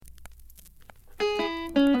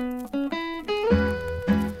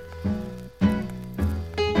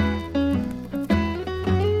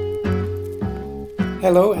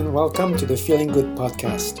Hello and welcome to the Feeling Good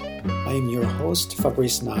podcast. I am your host,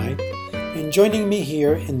 Fabrice Nye, and joining me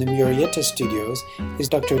here in the Murrieta studios is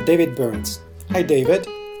Dr. David Burns. Hi, David.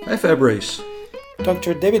 Hi, Fabrice.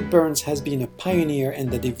 Dr. David Burns has been a pioneer in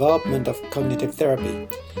the development of cognitive therapy,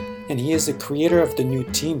 and he is the creator of the new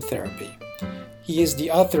team therapy. He is the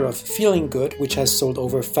author of Feeling Good, which has sold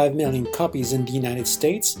over 5 million copies in the United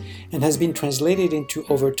States and has been translated into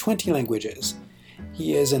over 20 languages.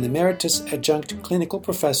 He is an emeritus adjunct clinical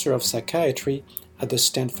professor of psychiatry at the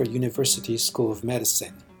Stanford University School of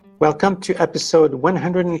Medicine. Welcome to episode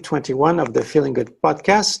 121 of the Feeling Good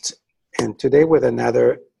podcast, and today with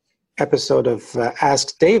another episode of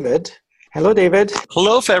Ask David. Hello, David.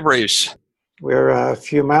 Hello, Fabrice. We're a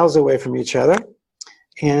few miles away from each other,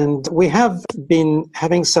 and we have been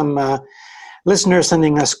having some listeners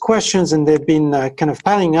sending us questions, and they've been kind of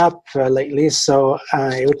piling up lately, so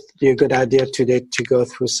it would be a good idea today to go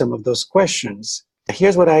through some of those questions.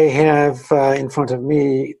 Here's what I have in front of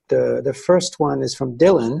me. The first one is from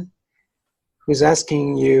Dylan, who's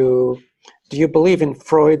asking you, do you believe in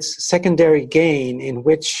Freud's secondary gain, in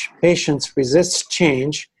which patients resist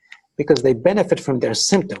change because they benefit from their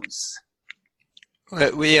symptoms?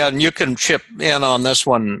 And you can chip in on this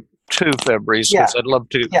one too, Fabrice, because I'd love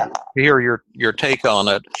to hear your take on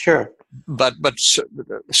it. Sure. But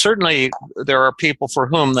certainly there are people for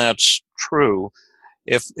whom that's true.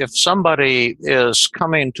 If somebody is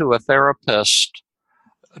coming to a therapist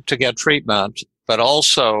to get treatment, but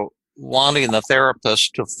also wanting the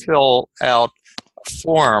therapist to fill out a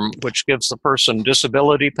form which gives the person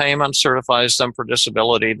disability payment, certifies them for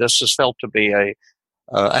disability, this is felt to be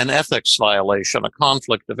an ethics violation, a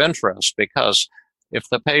conflict of interest, because if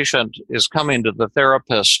the patient is coming to the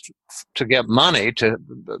therapist to get money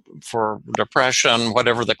for depression,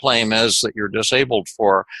 whatever the claim is that you're disabled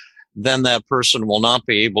for, then that person will not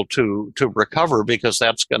be able to recover, because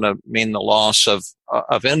that's going to mean the loss of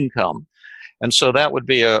income. And so that would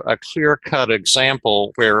be a clear-cut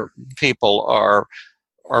example where people are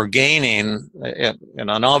gaining in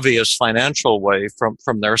an obvious financial way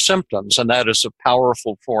from their symptoms, and that is a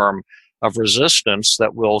powerful form of resistance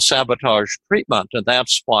that will sabotage treatment. And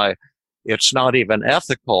that's why it's not even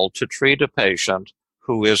ethical to treat a patient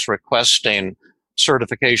who is requesting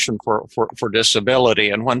certification for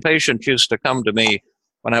disability. And when patients used to come to me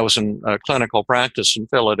when I was in clinical practice in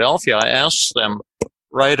Philadelphia, I asked them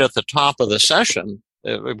right at the top of the session,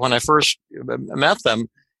 when I first met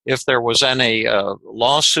them, if there was any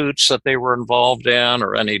lawsuits that they were involved in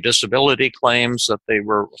or any disability claims that they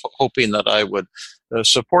were hoping that I would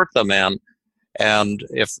support them in. And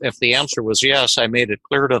if the answer was yes, I made it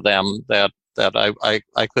clear to them that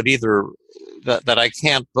I could either, that I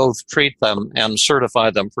can't both treat them and certify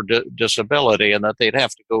them for disability, and that they'd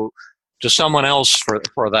have to go to someone else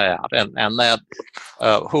for that. And that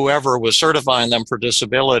whoever was certifying them for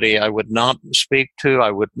disability, I would not speak to,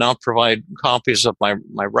 I would not provide copies of my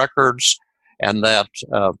records, and that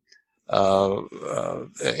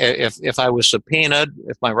if I was subpoenaed,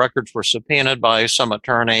 if my records were subpoenaed by some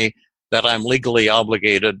attorney, that I'm legally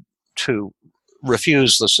obligated to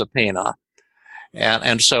refuse the subpoena.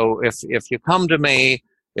 And so if you come to me,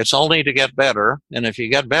 it's only to get better. And if you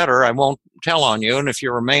get better, I won't tell on you. And if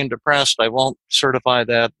you remain depressed, I won't certify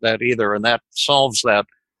that either. And that solves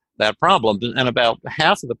that problem. And about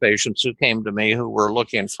half of the patients who came to me who were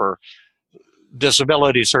looking for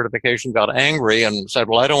disability certification got angry and said,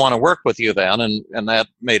 well, I don't want to work with you then. And that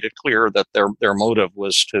made it clear that their motive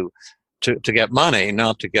was to get money,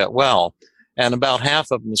 not to get well. And about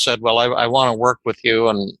half of them said, well, I want to work with you,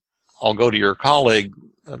 and I'll go to your colleague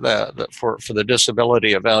for the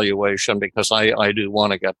disability evaluation, because I do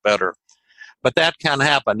want to get better. But that can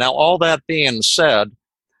happen. Now, all that being said,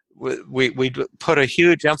 we put a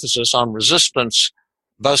huge emphasis on resistance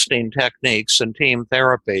busting techniques in team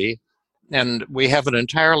therapy, and we have an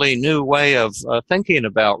entirely new way of thinking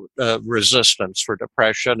about resistance for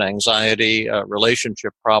depression, anxiety,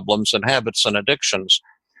 relationship problems, and habits and addictions.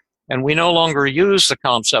 And we no longer use the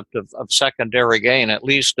concept of secondary gain, at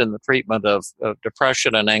least in the treatment of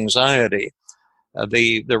depression and anxiety.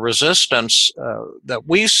 The resistance that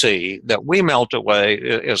we see, that we melt away,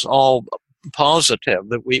 is all positive.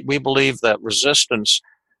 That we believe that resistance,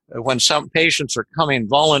 when some patients are coming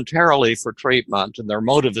voluntarily for treatment and their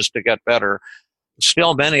motive is to get better,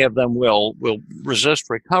 still many of them will resist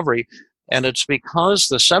recovery. And it's because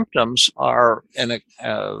the symptoms are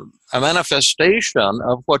a manifestation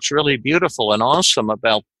of what's really beautiful and awesome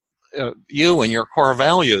about you and your core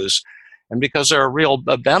values, and because there are real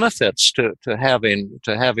benefits to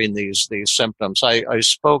having these symptoms. I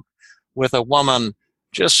spoke with a woman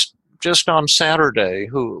just just on Saturday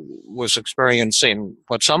who was experiencing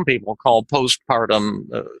what some people call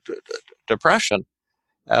postpartum depression.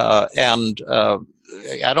 And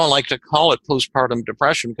I don't like to call it postpartum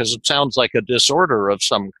depression because it sounds like a disorder of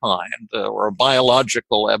some kind or a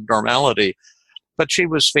biological abnormality. But she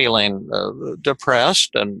was feeling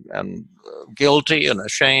depressed and guilty and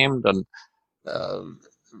ashamed and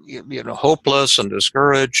hopeless and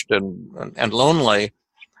discouraged and lonely.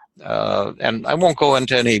 And I won't go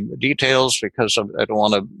into any details because I don't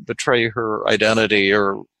want to betray her identity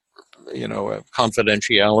or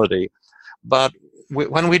confidentiality. But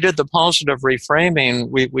when we did the positive reframing,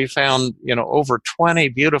 we found over 20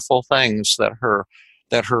 beautiful things that her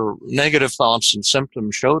negative thoughts and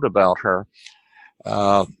symptoms showed about her.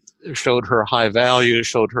 Showed her high value,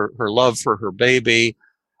 showed her love for her baby,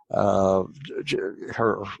 her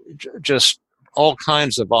just all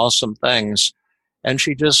kinds of awesome things. And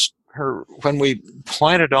when we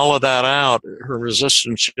pointed all of that out, her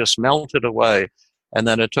resistance just melted away. And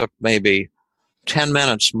then it took maybe 10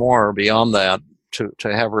 minutes more beyond that to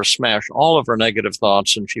have her smash all of her negative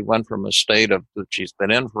thoughts. And she went from a state that she's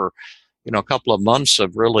been in for, a couple of months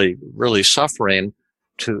of really, really suffering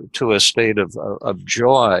to a state of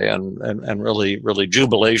joy and really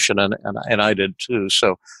jubilation. And I did too.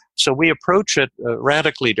 So we approach it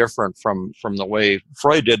radically different from the way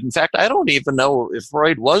Freud did. In fact, I don't even know if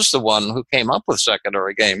Freud was the one who came up with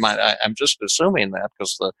secondary gain. I'm just assuming that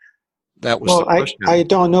because that was the question. I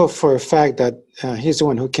don't know for a fact that he's the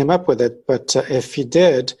one who came up with it, but if he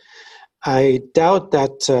did, I doubt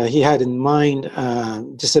that he had in mind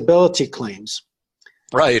disability claims.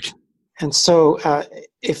 Right. And so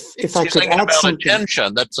if I could add about something,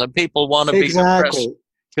 attention, that some people want to be depressed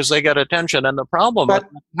because they get attention. And the problem with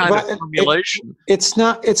that kind of formulation, it's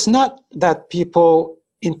not that people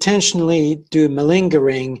intentionally do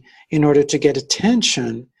malingering in order to get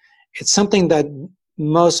attention. It's something that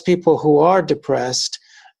most people who are depressed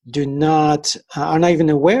are not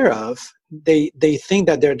even aware of. They think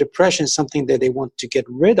that their depression is something that they want to get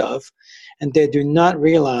rid of, and they do not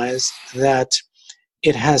realize that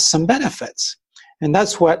it has some benefits. And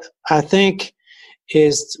that's what I think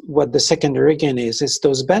is what the secondary gain is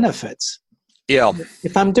those benefits. Yeah.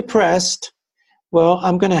 If I'm depressed, well,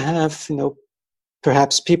 I'm going to have,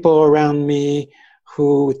 perhaps people around me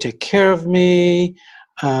who take care of me,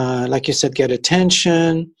 like you said, get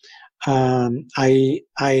attention. I'm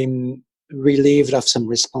relieved of some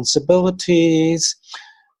responsibilities.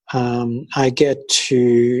 I get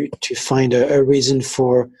to find a reason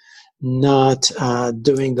for not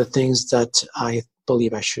doing the things that I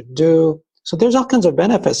believe I should do. So there's all kinds of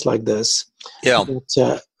benefits like this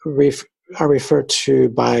that are referred to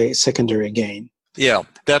by secondary gain. Yeah,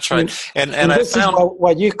 that's right. And this is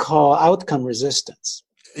what you call outcome resistance.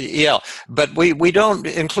 Yeah, but we don't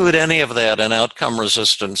include any of that in outcome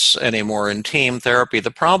resistance anymore in team therapy. The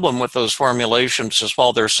problem with those formulations is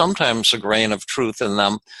while there's sometimes a grain of truth in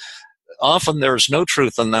them, often there's no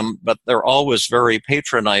truth in them, but they're always very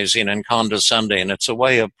patronizing and condescending. It's a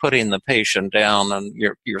way of putting the patient down, and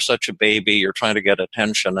you're such a baby, you're trying to get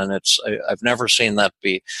attention, and I've never seen that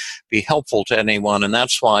be helpful to anyone, and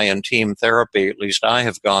that's why in team therapy, at least I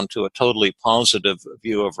have gone to a totally positive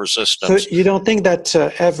view of resistance. So you don't think that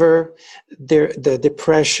ever the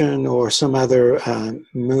depression or some other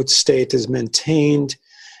mood state is maintained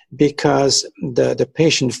because the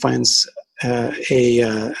patient finds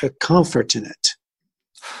a comfort in it?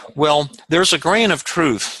 Well, there's a grain of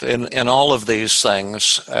truth in all of these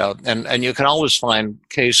things, and you can always find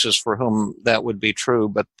cases for whom that would be true,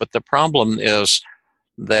 but the problem is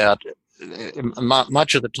that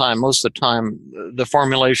most of the time, the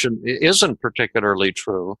formulation isn't particularly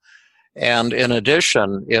true. And in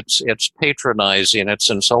addition, it's patronizing, it's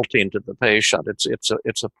insulting to the patient,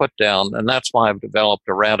 it's a put down, and that's why I've developed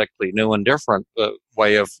a radically new and different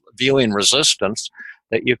way of viewing resistance,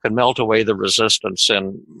 that you can melt away the resistance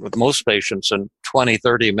with most patients in 20,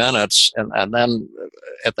 30 minutes, and then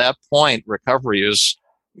at that point, recovery is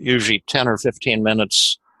usually 10 or 15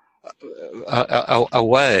 minutes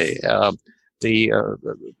away.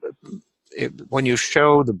 When you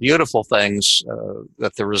show the beautiful things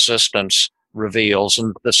that the resistance reveals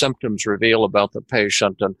and the symptoms reveal about the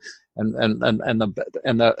patient, and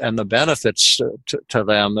the benefits to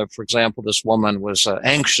them. For example, this woman was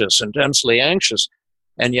anxious, intensely anxious,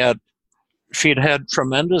 and yet she'd had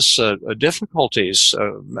tremendous difficulties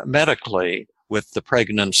medically with the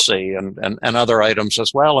pregnancy and other items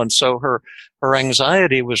as well. And so her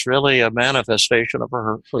anxiety was really a manifestation of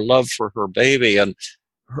her love for her baby and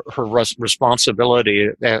her responsibility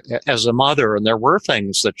as a mother. And there were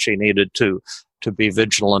things that she needed to be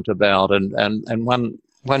vigilant about. And when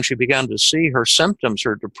when she began to see her symptoms,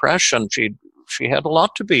 her depression, she had a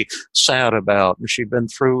lot to be sad about, and she'd been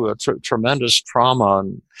through a tremendous trauma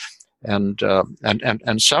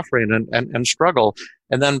and suffering and struggle.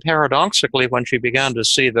 And then paradoxically, when she began to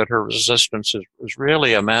see that her resistance was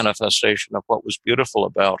really a manifestation of what was beautiful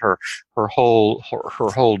about her, her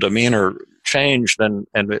whole demeanor changed, and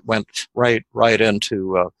it went right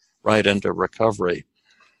into recovery.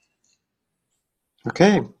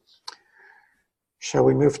 Okay. Shall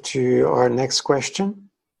we move to our next question?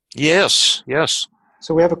 Yes.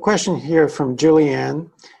 So we have a question here from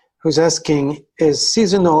Juleann, who's asking, is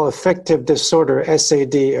seasonal affective disorder,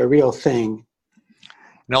 SAD, a real thing?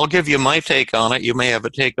 And I'll give you my take on it. You may have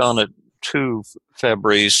a take on it too,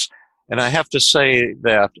 Fabrice. And I have to say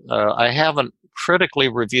that I haven't critically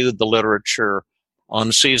reviewed the literature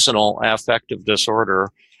on seasonal affective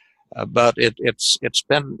disorder, but it's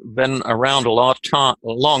been around a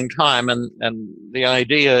long time, and the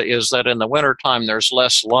idea is that in the wintertime there's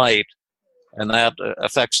less light, and that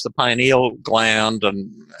affects the pineal gland and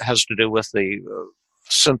has to do with the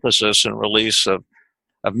synthesis and release of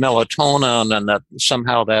melatonin, and that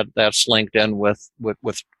somehow that's linked in with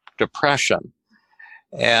depression.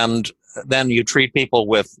 And then you treat people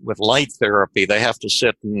with light therapy. They have to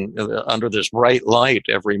sit under this bright light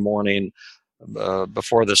every morning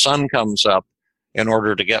before the sun comes up in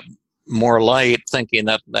order to get more light, thinking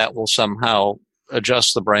that will somehow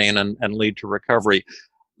adjust the brain and lead to recovery.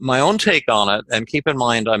 My own take on it, and keep in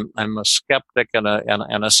mind I'm a skeptic and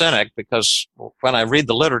a cynic, because when I read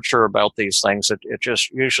the literature about these things, it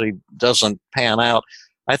just usually doesn't pan out.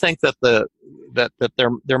 I think that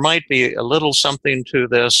there might be a little something to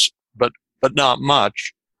this, but not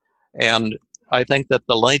much. And I think that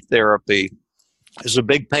the light therapy is a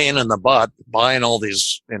big pain in the butt, buying all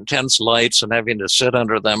these intense lights and having to sit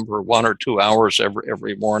under them for 1 or 2 hours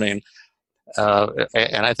every morning.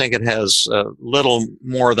 And I think it has little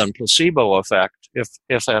more than placebo effect,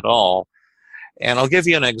 if at all. And I'll give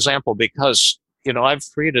you an example, because I've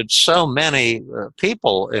treated so many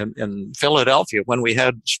people in Philadelphia when we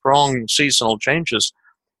had strong seasonal changes,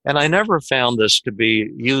 and I never found this to be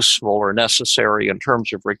useful or necessary in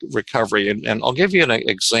terms of recovery. And I'll give you an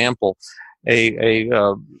example.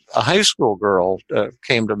 A high school girl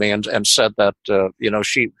came to me and said that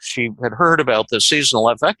she had heard about the seasonal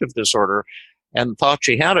affective disorder and thought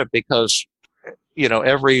she had it because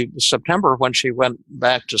every September when she went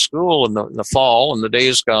back to school in the fall and the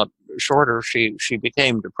days got shorter, she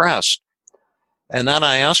became depressed. And then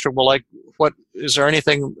I asked her, well, what is there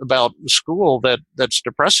anything about school that's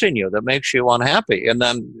depressing you, that makes you unhappy? And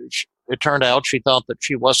then it turned out she thought that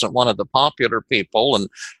she wasn't one of the popular people, and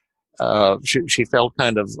she felt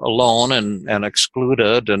kind of alone and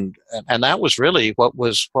excluded, and that was really what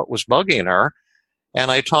was bugging her.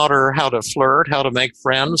 And I taught her how to flirt, how to make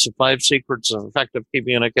friends, the 5 secrets of effective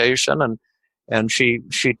communication, and she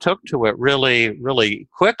took to it really, really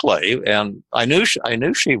quickly. And I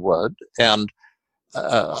knew she would. And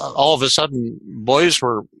all of a sudden, boys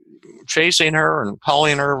were chasing her and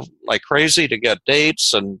calling her like crazy to get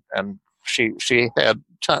dates, and she had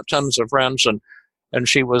tons of friends, and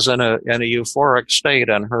she was in a euphoric state,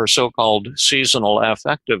 and her so-called seasonal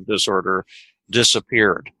affective disorder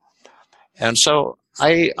disappeared. And so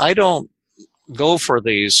I don't go for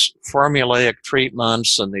these formulaic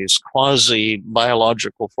treatments and these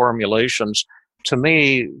quasi-biological formulations. To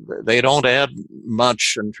me, they don't add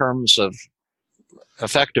much in terms of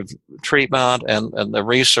effective treatment, and the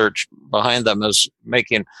research behind them is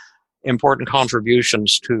making important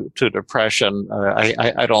contributions to depression.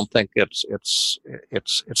 I don't think it's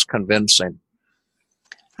convincing.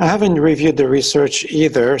 I haven't reviewed the research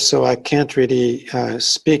either, so I can't really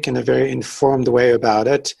speak in a very informed way about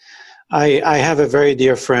it. I have a very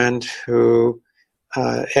dear friend who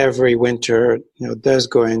every winter does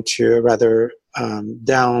go into a rather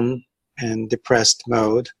down and depressed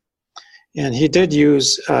mode. And he did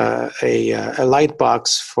use a light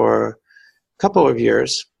box for a couple of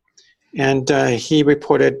years, and he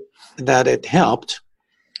reported that it helped,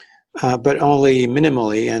 but only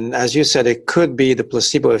minimally. And as you said, it could be the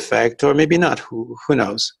placebo effect, or maybe not. Who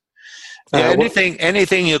knows? Yeah,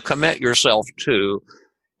 anything you commit yourself to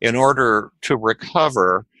in order to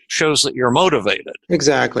recover shows that you're motivated.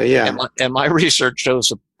 Exactly, yeah. And my research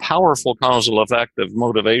shows a powerful causal effect of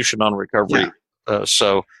motivation on recovery. Yeah.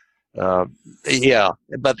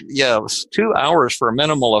 But 2 hours for a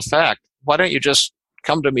minimal effect. Why don't you just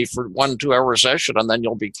come to me for 1-2 hour session and then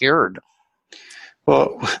you'll be cured?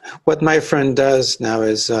 Well, what my friend does now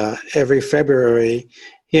is every February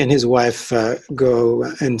he and his wife go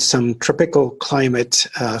in some tropical climate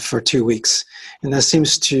for 2 weeks, and that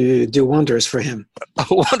seems to do wonders for him.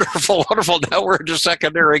 Oh, wonderful, wonderful. Now we're into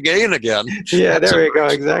secondary gain again. Yeah, there we go.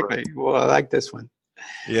 Exactly. Well, I like this one.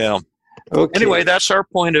 Yeah. Okay. Anyway, that's our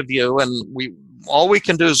point of view, and all we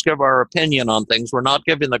can do is give our opinion on things. We're not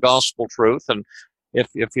giving the gospel truth, and if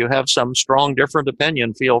you have some strong different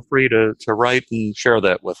opinion, feel free to write and share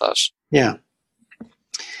that with us. Yeah.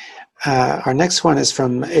 Our next one is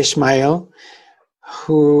from Ismail,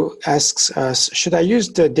 who asks us, should I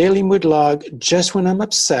use the daily mood log just when I'm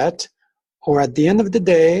upset, or at the end of the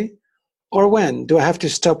day, or when? Do I have to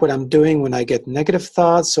stop what I'm doing when I get negative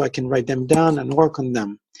thoughts so I can write them down and work on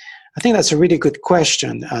them? I think that's a really good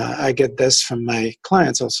question. I get this from my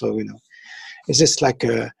clients also, Is this like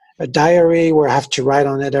a diary where I have to write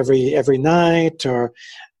on it every night, or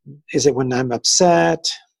is it when I'm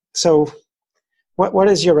upset? So what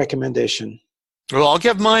is your recommendation? Well, I'll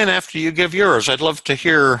give mine after you give yours. I'd love to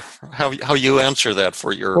hear how you answer that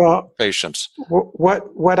for your patients.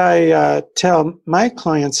 What I tell my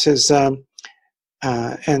clients is, and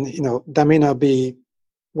that may not be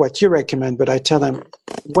what you recommend, but I tell them,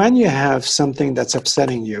 when you have something that's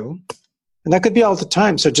upsetting you, and that could be all the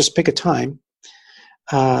time, so just pick a time,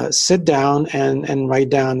 sit down and write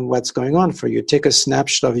down what's going on for you. Take a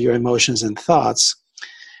snapshot of your emotions and thoughts.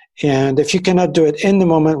 And if you cannot do it in the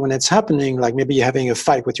moment when it's happening, like maybe you're having a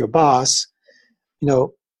fight with your boss,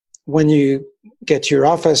 when you get to your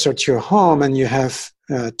office or to your home and you have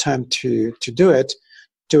time to do it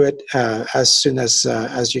as soon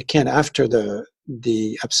as you can after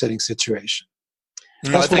the upsetting situation.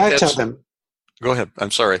 That's what I tell them. Go ahead.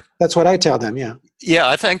 I'm sorry. That's what I tell them, yeah. Yeah,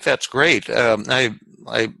 I think that's great.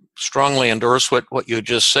 I strongly endorse what you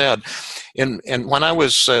just said. And when I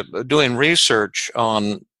was doing research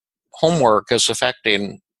on homework as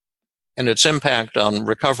affecting and its impact on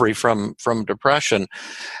recovery from depression,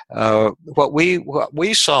 what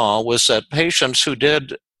we saw was that patients who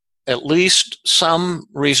did at least some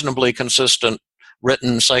reasonably consistent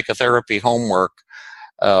written psychotherapy homework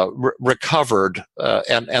recovered,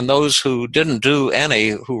 and those who didn't do any,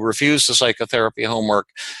 who refused the psychotherapy homework,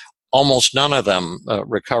 almost none of them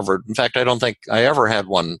recovered. In fact, I don't think I ever had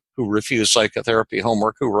one who refused psychotherapy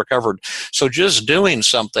homework who recovered. So just doing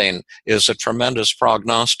something is a tremendous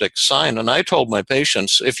prognostic sign. And I told my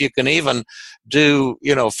patients, if you can even do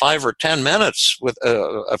 5 or 10 minutes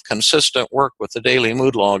of consistent work with the daily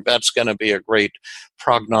mood log, that's going to be a great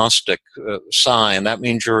prognostic sign. That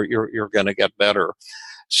means you're going to get better.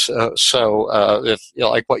 So if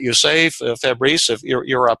like what you say, Fabrice, if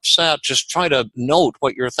you're upset, just try to note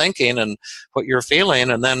what you're thinking and what you're feeling,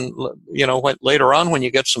 and then later on when you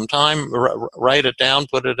get some time, write it down,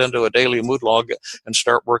 put it into a daily mood log, and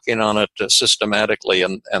start working on it systematically,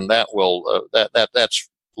 and that will that's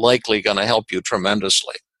likely going to help you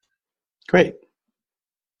tremendously. Great.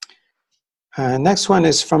 Next one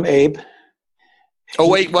is from Abe. Oh,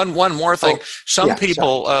 wait, one more thing. Some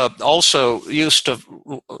people also used to,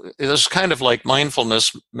 it's kind of like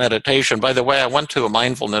mindfulness meditation. By the way, I went to a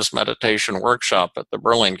mindfulness meditation workshop at the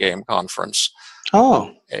Burlingame conference.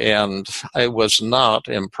 Oh. And I was not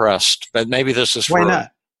impressed. But maybe this is Why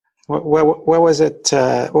not? Where was it,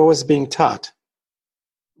 what was being taught?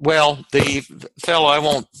 Well, the fellow, I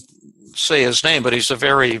won't say his name, but he's a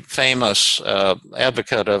very famous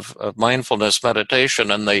advocate of mindfulness meditation,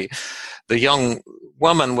 and the young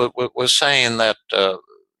woman was saying that a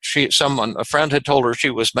friend had told her she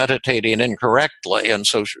was meditating incorrectly, and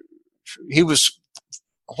so he was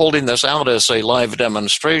holding this out as a live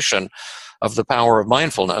demonstration of the power of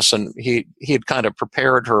mindfulness, and he had kind of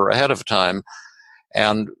prepared her ahead of time,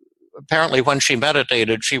 and apparently when she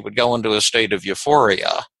meditated, she would go into a state of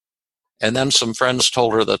euphoria. And then some friends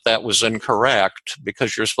told her that was incorrect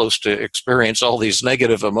because you're supposed to experience all these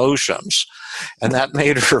negative emotions. And that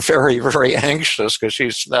made her very, very anxious because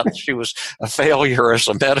she was a failure as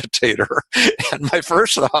a meditator. And my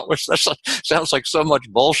first thought was, that sounds like so much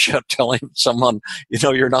bullshit, telling someone,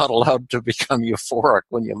 you're not allowed to become euphoric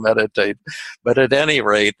when you meditate. But at any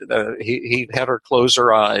rate, he had her close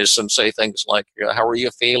her eyes and say things like, how are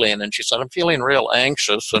you feeling? And she said, I'm feeling real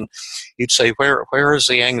anxious. And he'd say, where is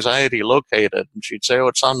the anxiety located? And she'd say, oh,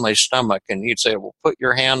 it's on my stomach. And he'd say, well, put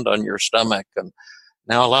your hand on your stomach and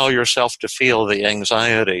now allow yourself to feel the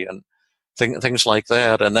anxiety. And things like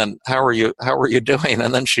that. And then, how are you doing?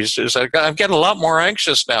 And then she says, I'm getting a lot more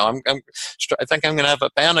anxious now. I think I'm going to have a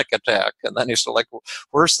panic attack. And then he said, like,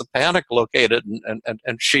 where's the panic located?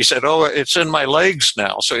 And she said, oh, it's in my legs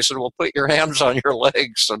now. So he said, well, put your hands on your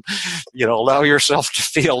legs and, allow yourself to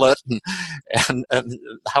feel it. And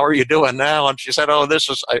how are you doing now? And she said, oh, this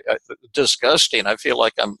is disgusting. I feel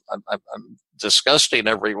like I'm disgusting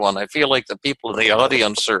everyone. I feel like the people in the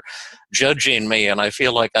audience are judging me, and I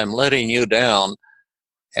feel like I'm letting you down.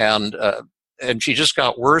 And she just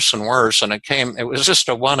got worse and worse, and it was just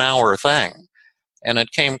a 1 hour thing, and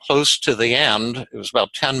it came close to the end. It was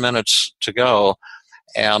about 10 minutes to go,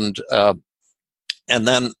 and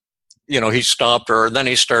then he stopped her, and then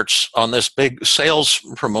he starts on this big sales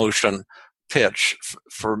promotion pitch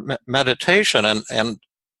for meditation, and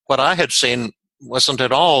what I had seen wasn't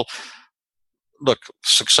at all look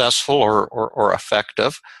successful or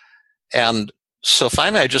effective. And so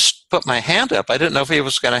finally I just put my hand up. I didn't know if he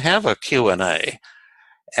was going to have a Q&A.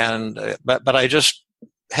 But I just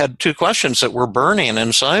had two questions that were burning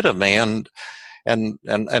inside of me. And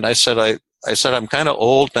I said, I'm kind of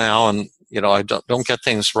old now, and, I don't get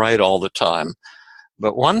things right all the time.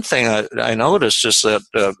 But one thing I noticed is that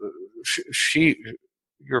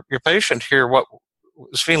your patient here,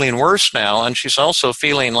 is feeling worse now, and she's also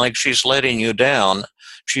feeling like she's letting you down.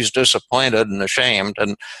 She's disappointed and ashamed,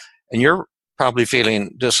 and you're probably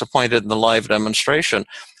feeling disappointed in the live demonstration,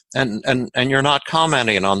 and you're not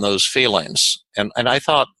commenting on those feelings. And I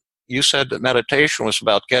thought you said that meditation was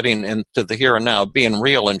about getting into the here and now, being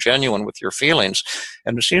real and genuine with your feelings.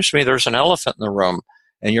 And it seems to me there's an elephant in the room,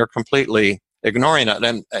 and you're completely ignoring it.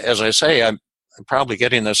 And as I say, I'm probably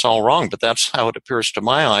getting this all wrong, but that's how it appears to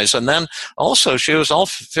my eyes. And then also she was all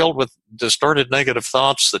filled with distorted negative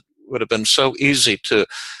thoughts that would have been so easy to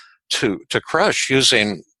crush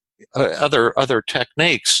using other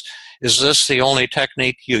techniques. Is this the only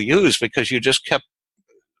technique you use? Because you just kept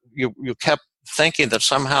thinking that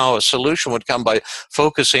somehow a solution would come by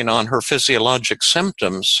focusing on her physiologic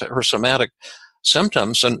symptoms, her somatic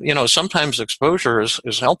symptoms. And sometimes exposure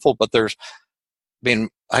is helpful, but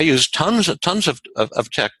I use tons of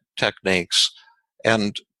techniques,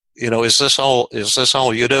 and is this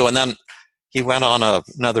all you do? And then he went on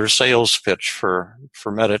another sales pitch for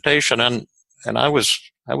meditation, and I was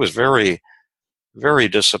very, very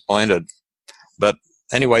disappointed. But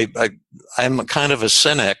anyway, I'm kind of a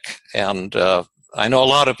cynic, and I know a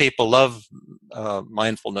lot of people love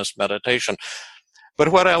mindfulness meditation.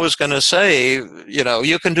 But what I was going to say,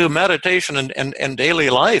 you can do meditation in daily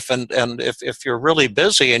life, and if you're really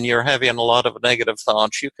busy and you're having a lot of negative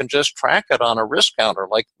thoughts, you can just track it on a wrist counter,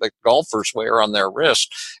 like the golfers wear on their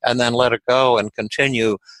wrist, and then let it go and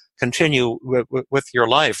continue with your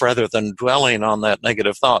life rather than dwelling on that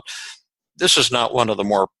negative thought. This is not one of the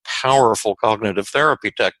more powerful cognitive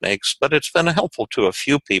therapy techniques, but it's been helpful to a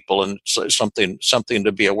few people, and it's something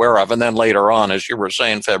to be aware of. And then later on, as you were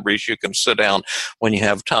saying, Fabrice, you can sit down when you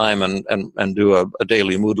have time and do a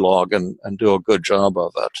daily mood log and do a good job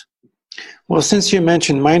of it. Well, since you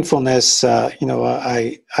mentioned mindfulness, I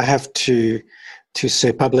have to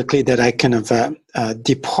say publicly that I kind of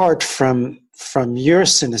depart from your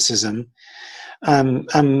cynicism.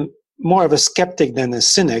 I'm more of a skeptic than a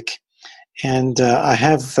cynic. And I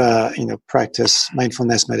have, practiced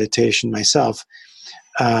mindfulness meditation myself.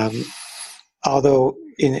 Although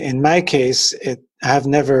in my case, I have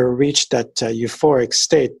never reached that euphoric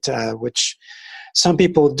state, which some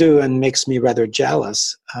people do and makes me rather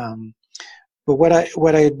jealous. But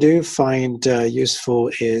what I do find useful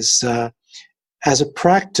is as a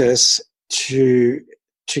practice to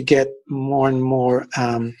get more and more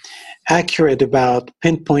accurate about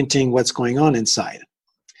pinpointing what's going on inside.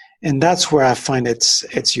 And that's where I find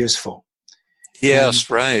it's useful.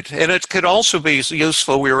 Yes, right. And it could also be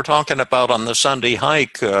useful. We were talking about on the Sunday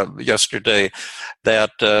hike yesterday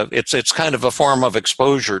that it's kind of a form of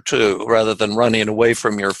exposure too, rather than running away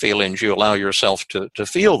from your feelings. You allow yourself to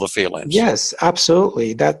feel the feelings. Yes,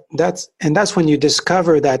 absolutely. That's when you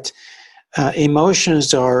discover that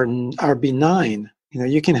emotions are benign.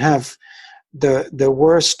 You can have the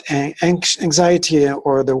worst anxiety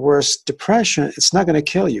or the worst depression. It's not going to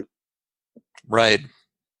kill you. Right.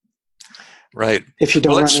 If you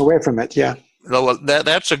don't run away from it, yeah. Well,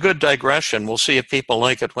 that's a good digression. We'll see if people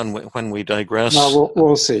like it when we digress. No,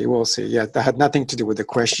 we'll see. Yeah, that had nothing to do with the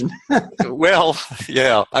question. Well,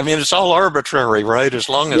 yeah. I mean, it's all arbitrary, right? As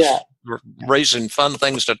long as we're raising fun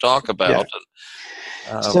things to talk about.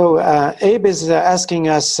 Yeah. So Abe is asking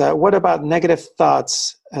us, what about negative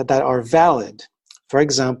thoughts that are valid? For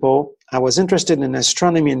example, I was interested in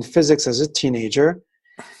astronomy and physics as a teenager,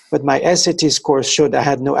 but my SAT scores showed I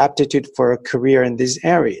had no aptitude for a career in these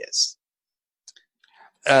areas.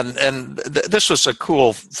 And this was a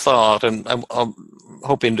cool thought, and I'm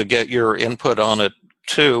hoping to get your input on it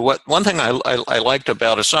too. One thing I liked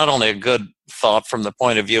about it's not only a good thought from the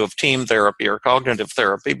point of view of team therapy or cognitive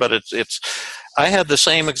therapy, but it's I had the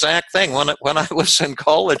same exact thing when I was in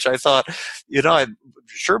college. I thought, I'd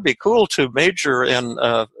sure be cool to major in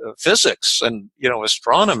physics and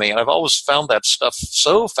astronomy, and I've always found that stuff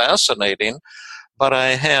so fascinating. But I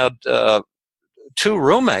had two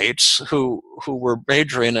roommates who were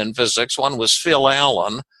majoring in physics. One was Phil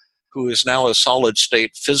Allen, who is now a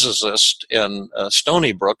solid-state physicist in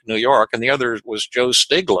Stony Brook, New York, and the other was Joe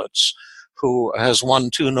Stiglitz, who has won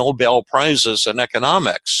 2 Nobel Prizes in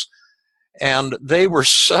economics. And they were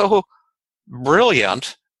so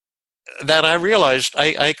brilliant that I realized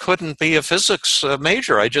I couldn't be a physics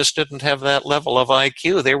major. I just didn't have that level of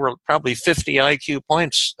IQ. They were probably 50 IQ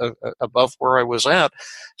points above where I was at.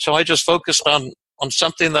 So I just focused on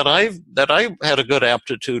something that I had a good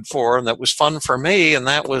aptitude for and that was fun for me, and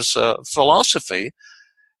that was philosophy.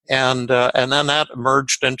 And then that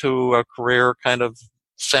merged into a career kind of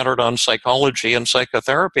centered on psychology and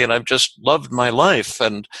psychotherapy, and I've just loved my life,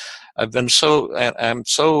 and I'm so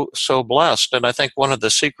blessed. And I think one of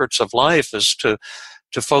the secrets of life is to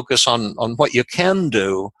focus on what you can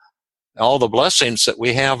do, all the blessings that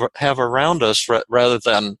we have around us, rather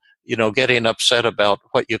than getting upset about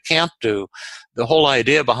what you can't do. The whole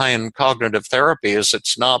idea behind cognitive therapy is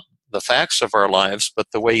it's not the facts of our lives, but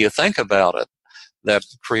the way you think about it that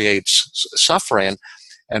creates suffering.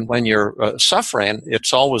 And when you're suffering,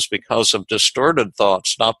 it's always because of distorted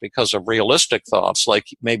thoughts, not because of realistic thoughts, like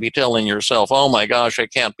maybe telling yourself, oh my gosh, I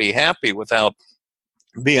can't be happy without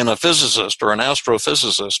being a physicist or an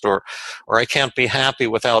astrophysicist, or I can't be happy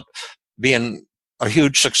without being a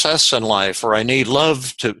huge success in life, or I need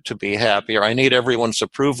love to be happy, or I need everyone's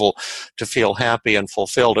approval to feel happy and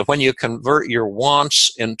fulfilled. And when you convert your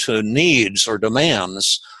wants into needs or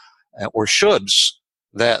demands or shoulds,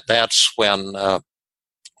 that's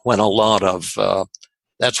when a lot of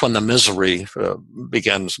that's when the misery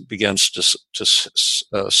begins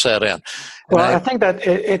to set in. Well, I think that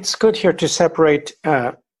it's good here to separate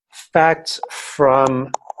facts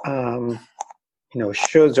from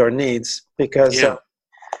shoulds or needs, because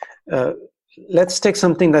let's take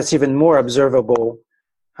something that's even more observable.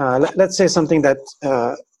 Let's say something that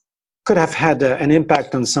could have had an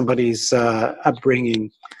impact on somebody's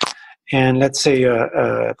upbringing. And let's say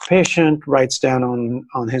a patient writes down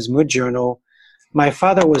on his mood journal, my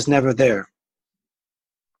father was never there.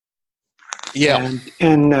 Yeah.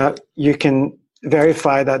 And you can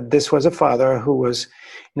verify that this was a father who was,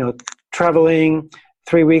 traveling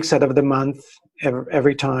 3 weeks out of the month,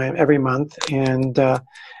 every month. And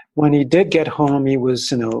when he did get home, he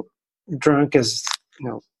was, drunk as,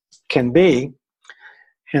 can be.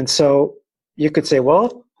 And so you could say,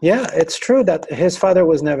 well, yeah, it's true that his father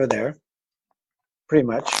was never there, pretty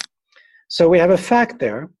much. So we have a fact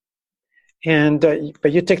there. And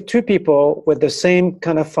but you take two people with the same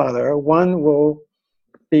kind of father, one will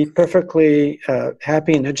be perfectly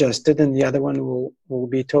happy and adjusted, and the other one will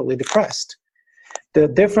be totally depressed. The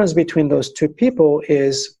difference between those two people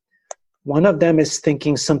is one of them is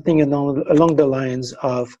thinking something along the lines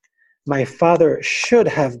of, my father should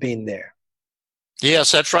have been there.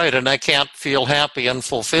 Yes, that's right. And I can't feel happy and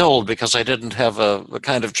fulfilled because I didn't have the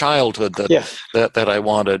kind of childhood that I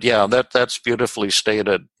wanted. Yeah, that's beautifully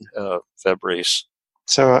stated, Fabrice.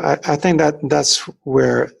 So I think that's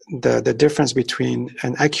where the difference between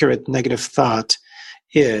an accurate negative thought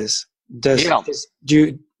is.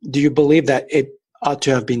 Do you believe that it ought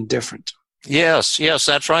to have been different? Yes,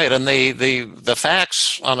 that's right. And the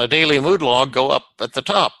facts on a daily mood log go up at the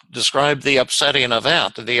top. Describe the upsetting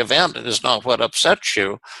event. The event is not what upsets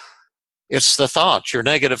you. It's the thoughts, your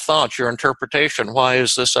negative thoughts, your interpretation. Why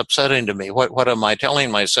is this upsetting to me? What am I telling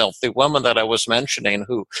myself? The woman that I was mentioning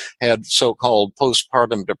who had so-called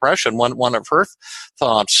postpartum depression, one of her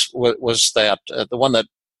thoughts was that the one that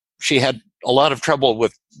she had a lot of trouble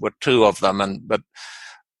with two of them, but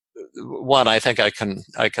one I think I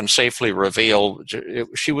can safely reveal.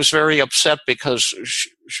 She was very upset because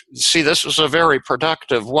this was a very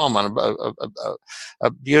productive woman,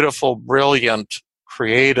 a beautiful, brilliant,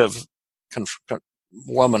 creative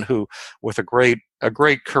woman who with a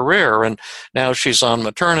great career, and now she's on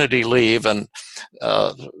maternity leave, and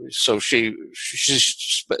so she's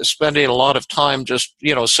spending a lot of time just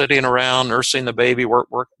sitting around nursing the baby,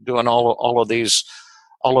 work doing all of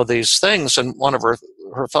these things. And one of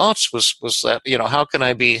her thoughts was that how can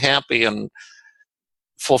I be happy and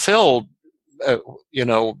fulfilled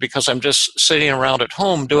because I'm just sitting around at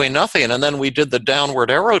home doing nothing. And then we did the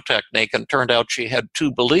downward arrow technique, and turned out she had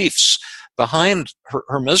two beliefs behind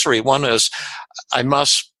her misery. One is, I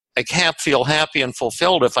can't feel happy and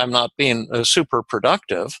fulfilled if I'm not being super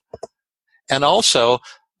productive. And also,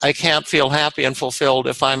 I can't feel happy and fulfilled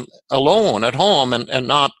if I'm alone at home and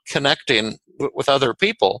not connecting with other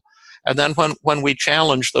people. And then when we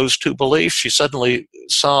challenged those two beliefs, she suddenly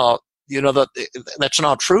saw, that that's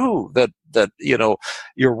not true, that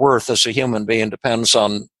your worth as a human being depends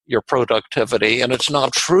on your productivity. And it's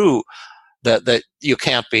not true that you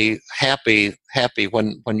can't be happy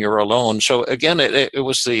when you're alone. So again, it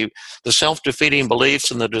was the self-defeating beliefs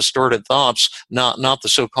and the distorted thoughts, not the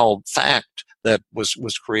so-called fact, that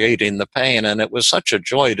was creating the pain. And it was such a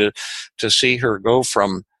joy to see her go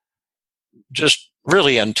from just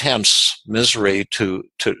really intense misery to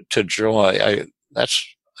joy.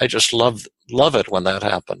 I just love it when that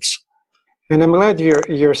happens. And I'm glad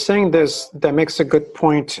you're saying this. That makes a good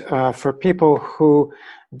point for people who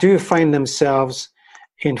do find themselves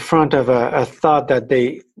in front of a thought that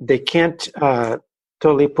they can't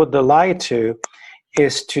totally put the lie to,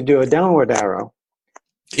 is to do a downward arrow.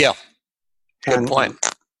 Yeah, good point.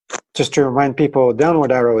 Just to remind people,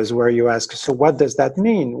 downward arrow is where you ask, so what does that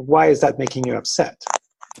mean? Why is that making you upset?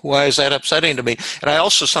 Why is that upsetting to me? And I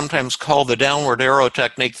also sometimes call the downward arrow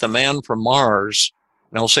technique the man from Mars.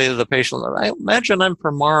 And I'll say to the patient, I imagine I'm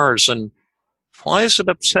from Mars, and why is it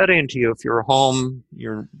upsetting to you if you're home,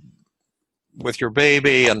 you're with your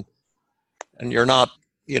baby, and you're not,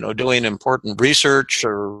 doing important research,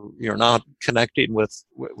 or you're not connecting with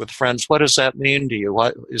friends? What does that mean to you?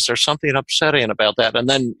 Is there something upsetting about that? And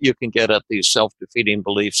then you can get at these self-defeating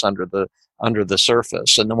beliefs under the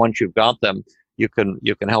surface. And then once you've got them, you can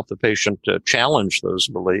help the patient to challenge those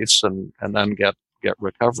beliefs and then get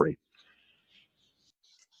recovery.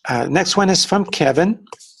 Next one is from Kevin,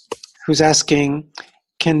 who's asking,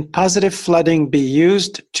 can positive flooding be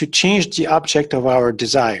used to change the object of our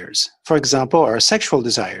desires? For example, our sexual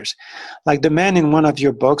desires, like the man in one of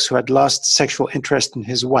your books who had lost sexual interest in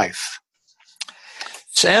his wife.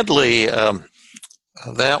 Sadly,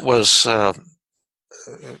 that was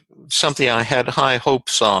something I had high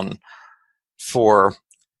hopes on for,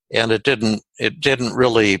 and it didn't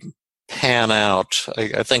really pan out.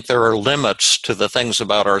 I think there are limits to the things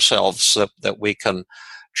about ourselves that we can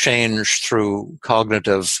change through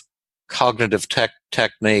cognitive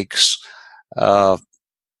techniques, and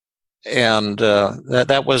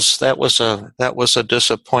that was a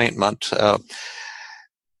disappointment.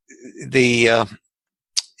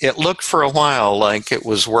 It looked for a while like it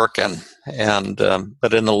was working,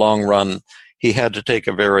 but in the long run, he had to take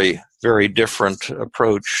a very, very different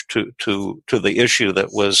approach to the issue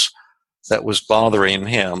that was bothering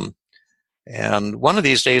him. And one of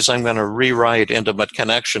these days, I'm going to rewrite Intimate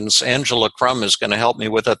Connections. Angela Crum is going to help me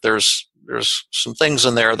with it. There's some things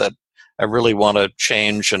in there that I really want to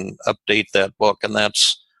change and update that book, and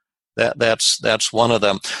that's one of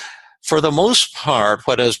them. For the most part,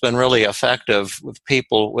 what has been really effective with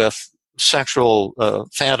people with sexual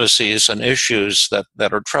fantasies and issues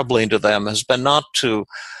that are troubling to them has been not to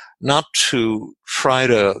try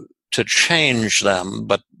to change them,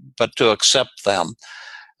 but to accept them.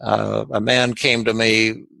 A man came to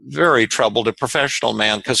me very troubled, a professional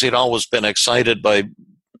man, because he'd always been excited by,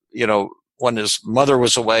 when his mother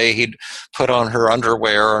was away, he'd put on her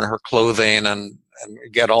underwear and her clothing and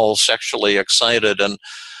get all sexually excited.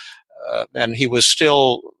 And he was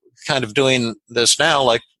still kind of doing this now,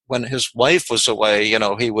 like when his wife was away,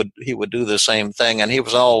 he would do the same thing. And he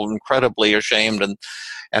was all incredibly ashamed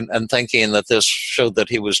and thinking that this showed that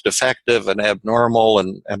he was defective and abnormal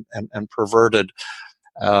and perverted.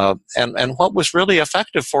 And what was really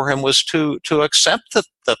effective for him was to accept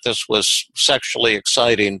that this was sexually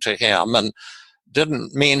exciting to him, and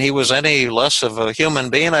didn't mean he was any less of a human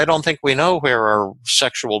being. I don't think we know where our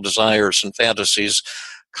sexual desires and fantasies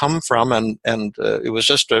come from, and it was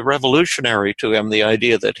just a revolutionary to him, the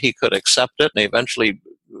idea that he could accept it. And he eventually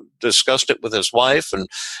discussed it with his wife, and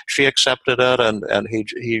she accepted it, and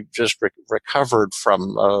he just recovered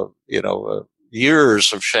from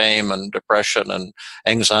years of shame and depression and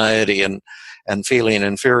anxiety and feeling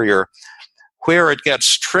inferior. Where it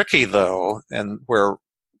gets tricky, though, and where it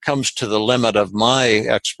comes to the limit of my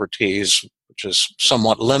expertise, which is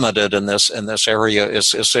somewhat limited in this area,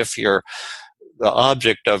 is if the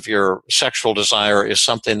object of your sexual desire is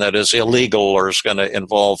something that is illegal or is going to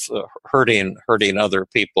involve hurting other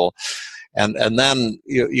people. And then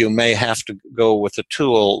you may have to go with a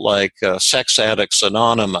tool like Sex Addicts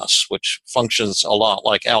Anonymous, which functions a lot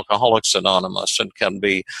like Alcoholics Anonymous and can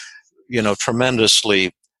be,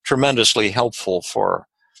 tremendously tremendously helpful for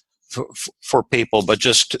people, but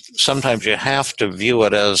just sometimes you have to view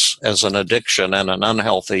it as an addiction and an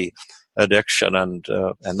unhealthy addiction, and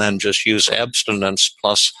then just use abstinence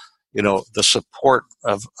plus, the support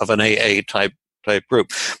of an AA type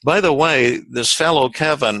group. By the way, this fellow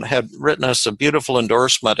Kevin had written us a beautiful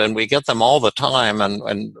endorsement, and we get them all the time,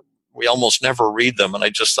 and we almost never read them, and I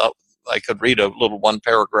just thought I could read a little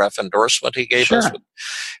one-paragraph endorsement he gave us.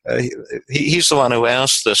 He's the one who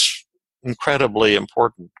asked this incredibly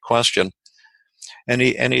important question. And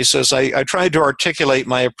he says, I tried to articulate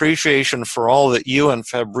my appreciation for all that you and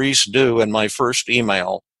Fabrice do in my first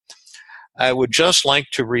email. I would just like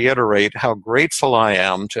to reiterate how grateful I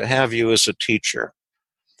am to have you as a teacher.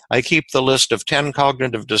 I keep the list of 10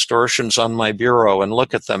 cognitive distortions on my bureau and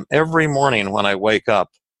look at them every morning when I wake up.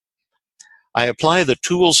 I apply the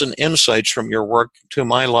tools and insights from your work to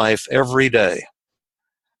my life every day.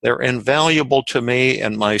 They're invaluable to me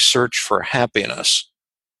in my search for happiness.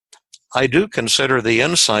 I do consider the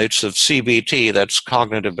insights of CBT, that's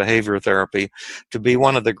cognitive behavior therapy, to be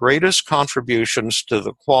one of the greatest contributions to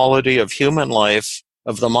the quality of human life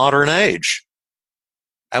of the modern age.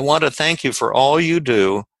 I want to thank you for all you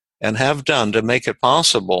do and have done to make it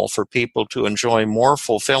possible for people to enjoy more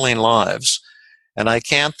fulfilling lives. And I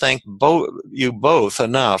can't thank you both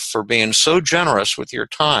enough for being so generous with your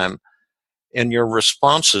time in your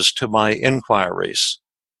responses to my inquiries.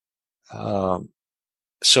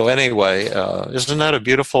 So anyway, isn't that a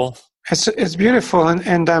beautiful? It's beautiful,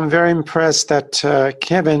 and I'm very impressed that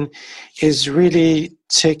Kevin is really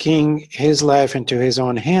taking his life into his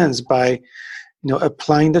own hands by,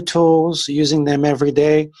 applying the tools, using them every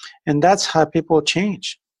day, and that's how people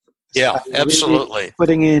change. Yeah, absolutely. Really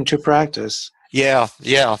putting it into practice. Yeah.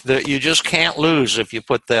 You just can't lose if you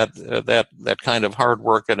put that kind of hard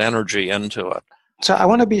work and energy into it. So I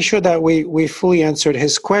want to be sure that we fully answered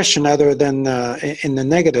his question, other than in the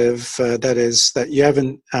negative, that is, that you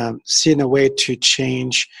haven't seen a way to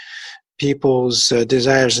change people's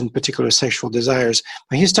desires, in particular sexual desires.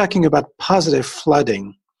 But he's talking about positive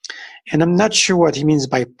flooding. And I'm not sure what he means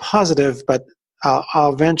by positive, but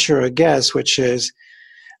I'll venture a guess, which is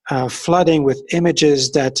flooding with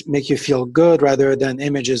images that make you feel good rather than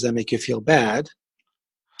images that make you feel bad.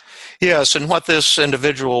 Yes, and what this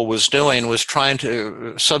individual was doing was trying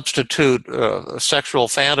to substitute sexual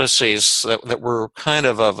fantasies that were kind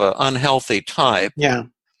of an unhealthy type. Yeah.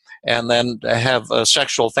 And then have a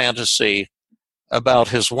sexual fantasy about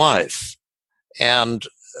his wife, and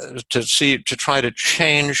to try to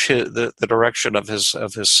change the direction of his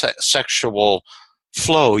sexual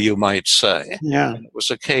flow, you might say. Yeah. And it was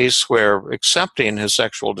a case where accepting his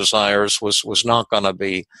sexual desires was not going to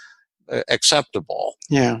be acceptable.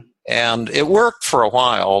 Yeah. And it worked for a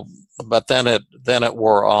while, but then it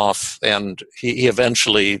wore off, and he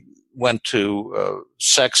eventually went to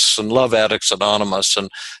Sex and Love Addicts Anonymous, and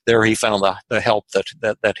there he found the help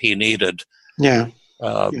that he needed. Yeah.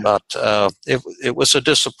 But it was a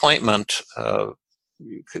disappointment.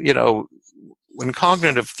 When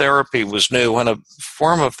cognitive therapy was new, when a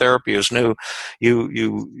form of therapy is new,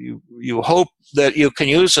 you hope that you can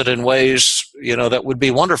use it in ways that would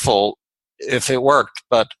be wonderful if it worked,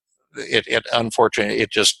 but it unfortunately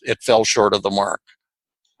it fell short of the mark.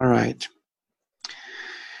 All right.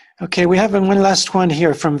 Okay, we have one last one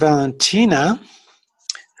here from Valentina,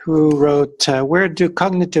 who wrote, where do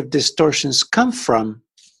cognitive distortions come from?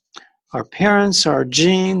 Our parents, our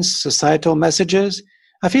genes, societal messages?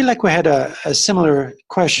 I feel like we had a similar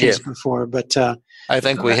questions before, but I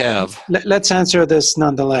think we have. Let's answer this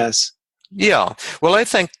nonetheless. Yeah. Well, I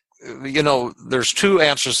think, there's two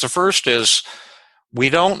answers. The first is we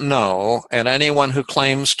don't know, and anyone who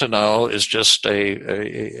claims to know is just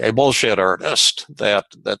a bullshit artist, that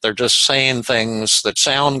they're just saying things that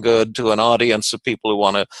sound good to an audience of people who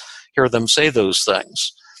want to hear them say those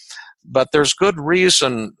things. But there's good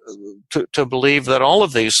reason to believe that all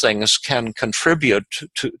of these things can contribute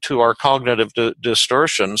to our cognitive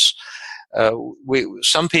distortions.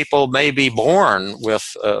 Some people may be born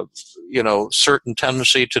with certain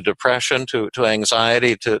tendency to depression, to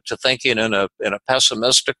anxiety, to thinking in a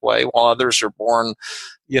pessimistic way, while others are born,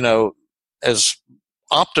 as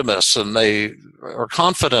optimists, and they are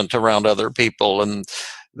confident around other people, and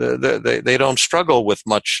they don't struggle with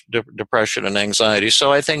much depression and anxiety.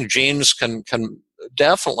 So I think genes can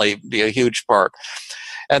definitely be a huge part.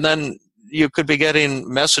 And then you could be getting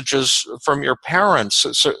messages from your parents.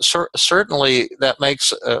 Certainly that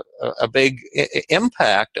makes a big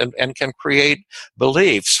impact and can create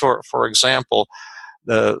beliefs. For example,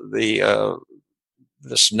 this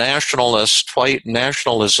nationalist, white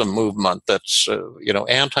nationalism movement that's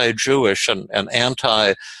anti-Jewish and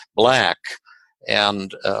anti black,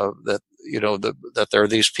 and that that there are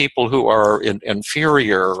these people who are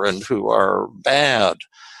inferior and who are bad.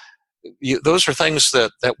 Those are things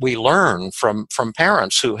that we learn from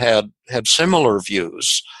parents who had similar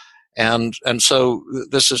views, and so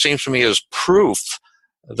this seems to me as proof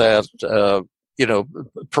that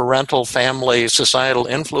parental, family, societal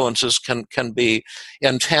influences can be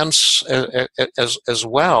intense as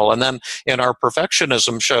well. And then in our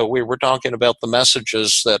perfectionism show, we were talking about the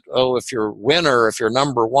messages that, oh, if you're a winner, if you're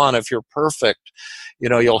number one, if you're perfect,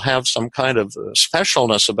 you'll have some kind of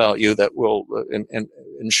specialness about you that will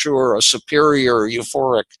ensure a superior,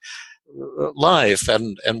 euphoric life.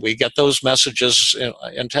 And we get those messages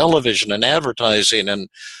in television and advertising and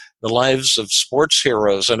the lives of sports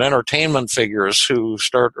heroes and entertainment figures who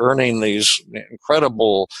start earning these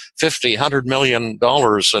incredible $50-100 million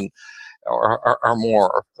and or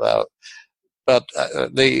more.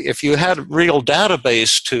 If you had a real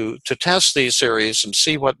database to test these theories and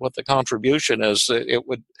see what the contribution is, it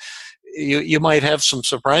would. You might have some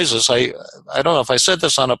surprises. I don't know if I said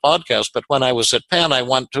this on a podcast, but when I was at Penn, I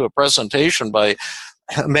went to a presentation by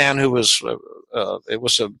a man who was it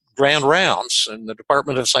was a grand rounds in the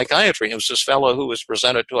Department of Psychiatry. It was this fellow who was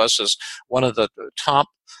presented to us as one of the top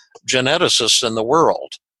geneticists in the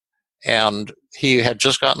world. And he had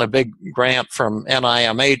just gotten a big grant from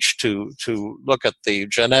NIMH to look at the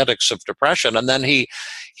genetics of depression. And then he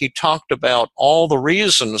talked about all the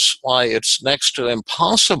reasons why it's next to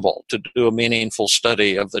impossible to do a meaningful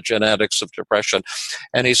study of the genetics of depression.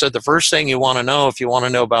 And he said the first thing you want to know if you want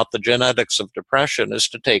to know about the genetics of depression is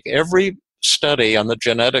to take every study on the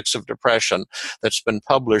genetics of depression that's been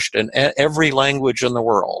published in every language in the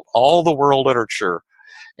world, all the world literature,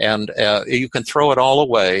 and you can throw it all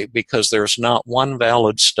away because there's not one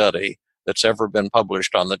valid study that's ever been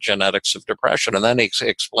published on the genetics of depression. And then he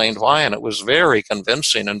explained why, and it was very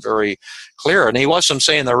convincing and very clear. And he wasn't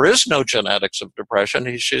saying there is no genetics of depression.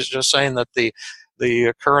 He's just saying that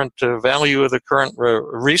the current value of the current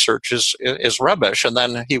research is rubbish. And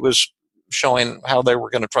then he was showing how they were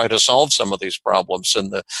going to try to solve some of these problems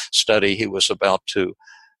in the study he was about to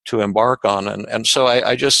embark on. And so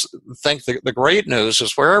I just think the great news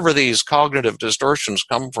is wherever these cognitive distortions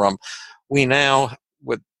come from, we now,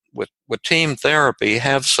 with team therapy,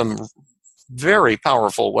 have some very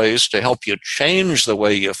powerful ways to help you change the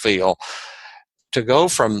way you feel, to go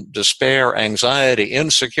from despair, anxiety,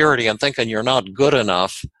 insecurity, and thinking you're not good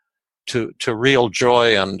enough to real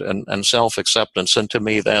joy and self-acceptance. And to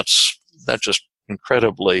me, that's just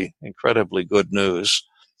incredibly, incredibly good news.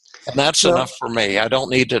 And that's enough for me. I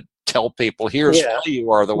don't need to tell people, here's why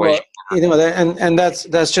you are the way you are. And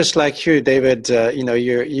that's just like you, David.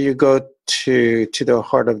 You go to the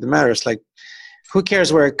heart of the matter. It's like, who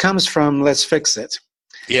cares where it comes from? Let's fix it.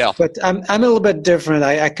 Yeah. But I'm a little bit different.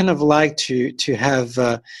 I kind of like to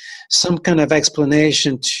have some kind of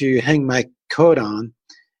explanation to hang my coat on.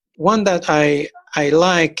 One that I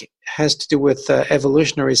like has to do with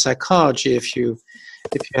evolutionary psychology, if you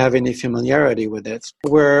have any familiarity with it,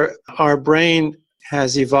 where our brain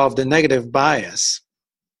has evolved a negative bias,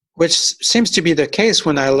 which seems to be the case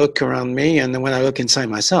when I look around me and when I look inside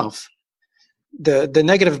myself. The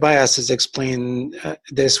negative bias is explained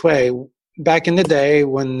this way. Back in the day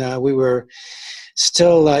when we were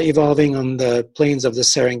still evolving on the plains of the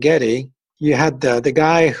Serengeti, you had the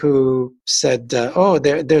guy who said,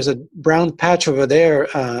 there's a brown patch over there,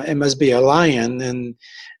 it must be a lion, and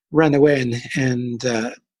ran away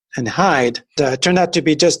and hide. Turned out to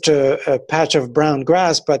be just a patch of brown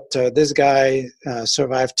grass, but this guy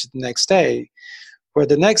survived to the next day. Where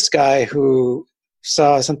the next guy who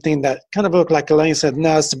saw something that kind of looked like a lion said,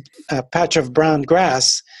 no, it's a patch of brown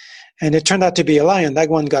grass, and it turned out to be a lion. That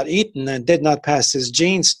one got eaten and did not pass his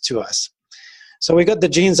genes to us. So we got the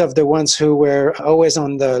genes of the ones who were always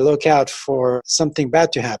on the lookout for something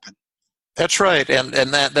bad to happen. That's right, and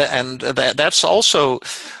that's also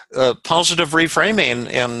positive reframing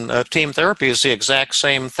in team therapy is the exact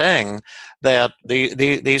same thing. That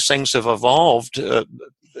these things have evolved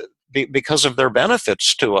because of their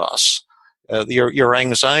benefits to us. Your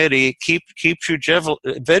anxiety keeps you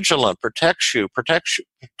vigilant, protects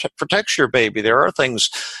your baby. There are things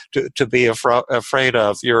to be afraid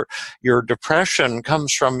of. Your depression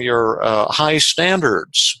comes from your high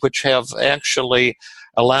standards, which have actually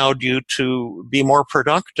allowed you to be more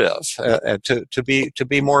productive, to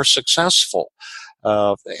be more successful,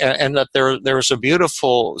 and that there's a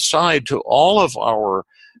beautiful side to all of our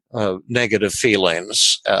negative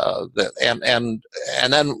feelings, and then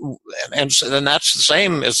that's the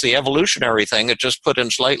same as the evolutionary thing. It just put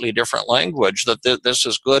in slightly different language. That this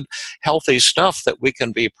is good, healthy stuff that we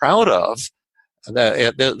can be proud of,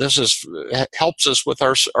 This helps us with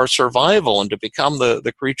our survival and to become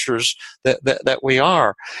the creatures that we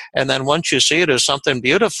are. And then once you see it as something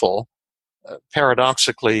beautiful,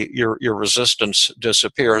 paradoxically, your resistance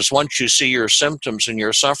disappears. Once you see your symptoms and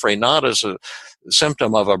your suffering not as a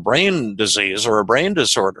symptom of a brain disease or a brain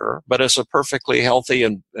disorder, but as a perfectly healthy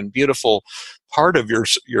and beautiful part of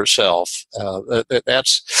yourself,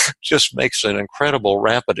 that's just makes an incredible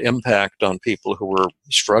rapid impact on people who are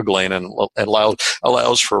struggling and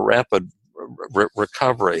allows for rapid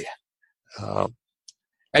recovery.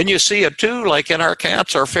 And you see it too, like in our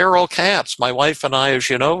cats, our feral cats. My wife and I, as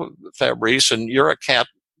you know, Fabrice, and you're a cat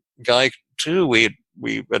guy too. We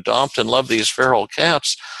adopt and love these feral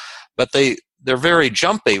cats, but they're very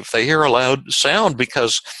jumpy if they hear a loud sound,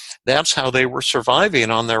 because that's how they were surviving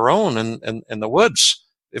on their own in the woods.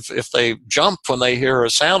 If they jump when they hear a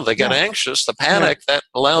sound, they get anxious, the panic, that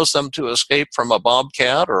allows them to escape from a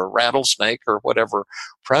bobcat or a rattlesnake or whatever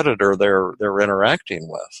predator they're interacting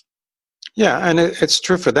with. Yeah, and it's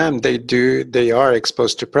true for them. They are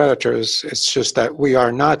exposed to predators. It's just that we are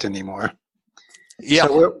not anymore. Yeah,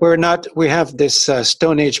 so we're not. We have this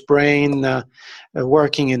Stone Age brain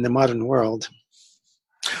working in the modern world.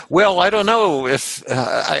 Well, I don't know if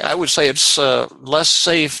I would say it's less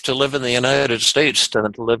safe to live in the United States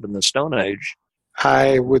than to live in the Stone Age.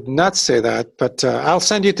 I would not say that, but I'll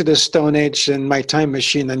send you to the Stone Age in my time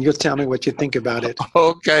machine, and you'll tell me what you think about it.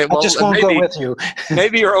 Okay, well, I just won't go with you.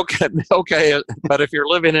 Maybe you're okay. Okay, but if you're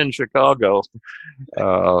living in Chicago,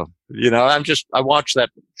 I watched that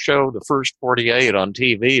show, The First 48, on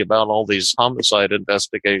TV about all these homicide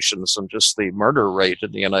investigations, and just the murder rate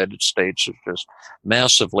in the United States is just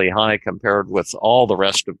massively high compared with all the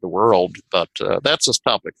rest of the world. But that's a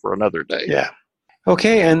topic for another day. Yeah.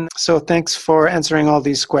 Okay, and so thanks for answering all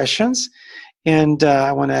these questions. And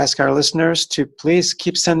I want to ask our listeners to please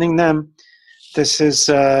keep sending them. This is,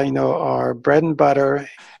 our bread and butter.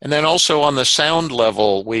 And then also on the sound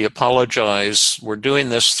level, we apologize. We're doing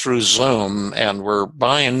this through Zoom, and we're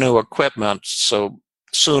buying new equipment, so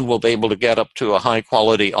soon we'll be able to get up to a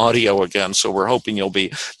high-quality audio again. So we're hoping you'll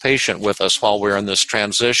be patient with us while we're in this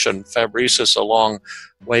transition. Fabrice is a long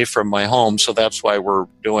way from my home, so that's why we're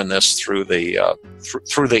doing this through the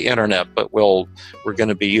internet. But we're going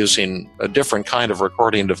to be using a different kind of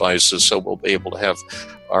recording devices, so we'll be able to have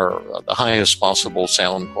the highest possible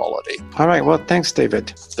sound quality. All right. Well, thanks, David.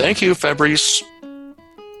 Thank you, Fabrice.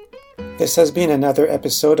 This has been another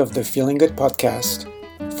episode of the Feeling Good podcast.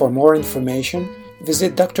 For more information,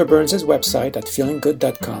 visit Dr. Burns' website at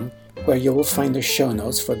feelinggood.com, where you will find the show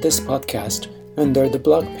notes for this podcast under the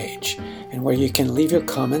blog page, and where you can leave your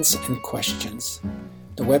comments and questions.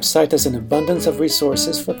 The website has an abundance of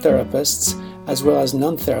resources for therapists as well as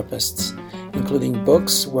non-therapists, including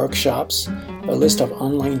books, workshops, a list of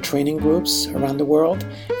online training groups around the world,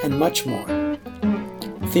 and much more.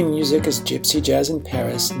 Theme music is Gypsy Jazz in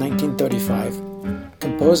Paris, 1935,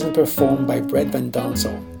 composed and performed by Brett Van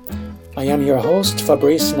Donsel. I am your host,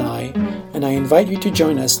 Fabrice Nye, and I invite you to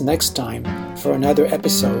join us next time for another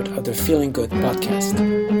episode of the Feeling Good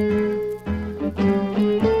podcast.